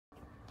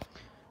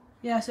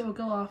Yes, it will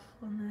go off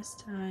one last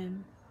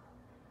time.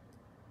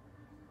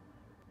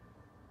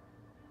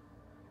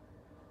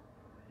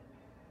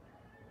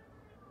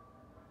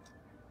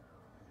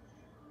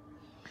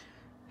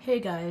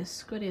 Hey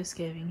guys, Squidious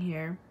Gaming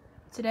here.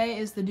 Today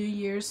is the New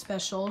Year's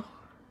special.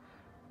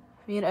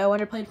 Me and Owen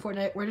are playing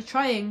Fortnite. We're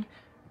trying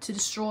to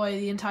destroy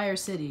the entire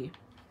city.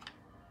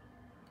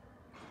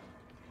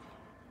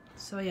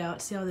 So yeah,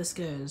 let's see how this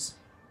goes.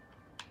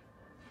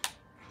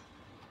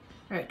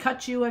 Alright,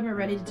 cut you when we're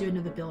ready to do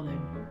another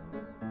building.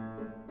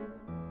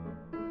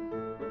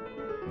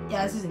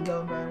 Yeah, this isn't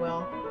going very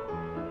well.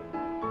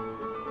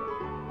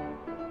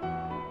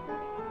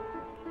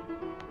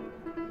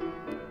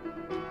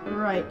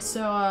 Right,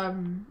 so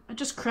I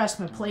just crashed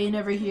my plane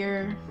over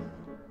here.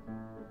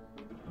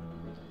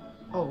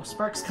 Oh,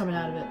 sparks coming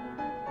out of it.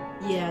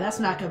 Yeah, that's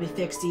not gonna be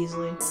fixed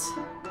easily.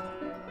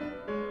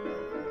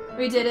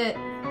 We did it.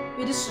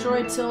 We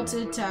destroyed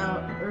Tilted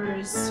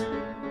Towers,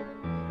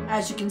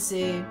 as you can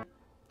see.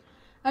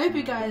 I hope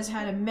you guys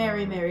had a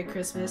Merry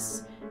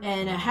Christmas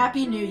and a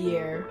Happy New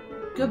Year.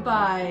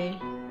 Goodbye.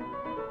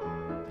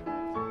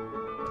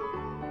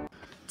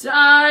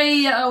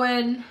 Die,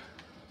 Owen.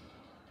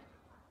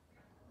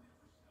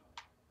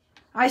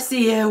 I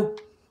see you.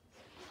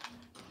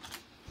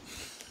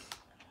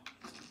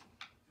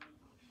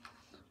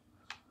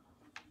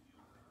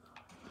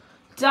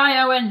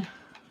 Die, Owen.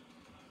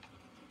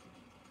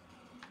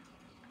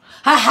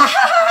 Ha ha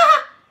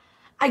ha!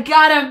 I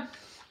got him.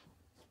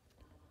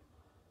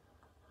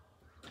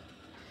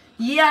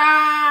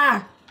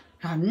 Yeah!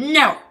 Oh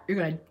no! You're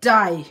gonna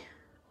die.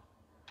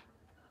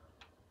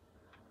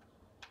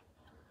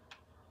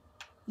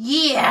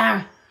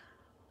 Yeah!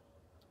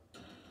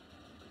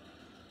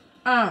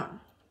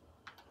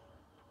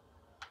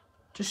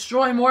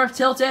 Destroy more of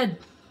Tilted.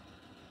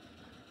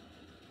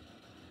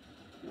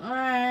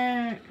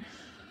 Alright.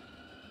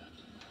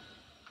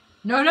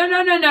 No, no,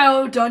 no, no,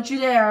 no! Don't you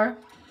dare!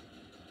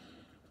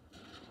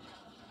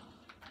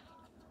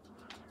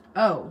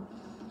 Oh.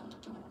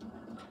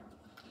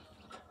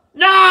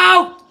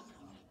 No!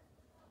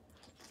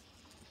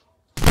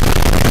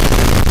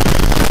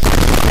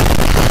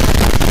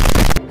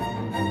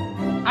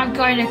 I'm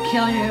going to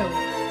kill you.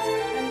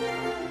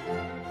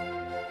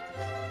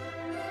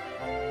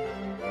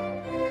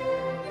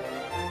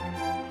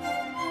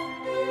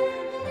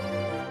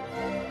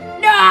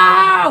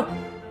 No!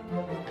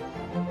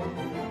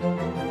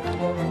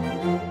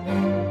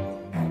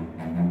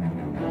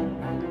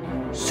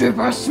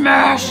 Super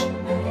Smash!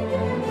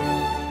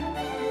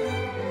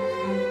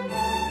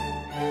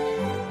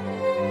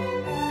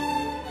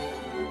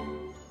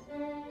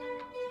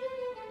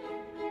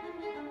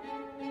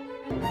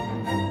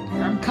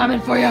 I'm coming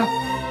for you.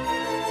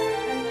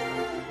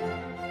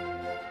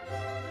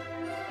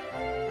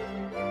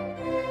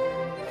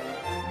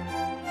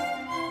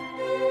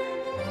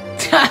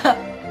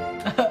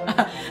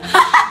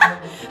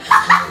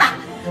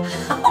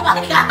 Oh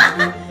my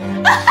god!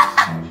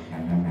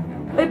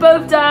 We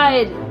both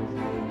died.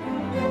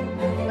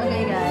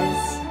 Okay,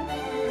 guys.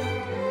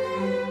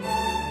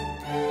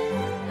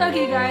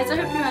 Okay, guys. I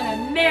hope you had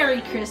a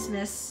Merry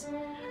Christmas,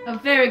 a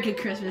very good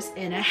Christmas,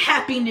 and a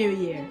Happy New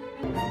Year.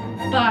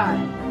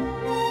 Bye.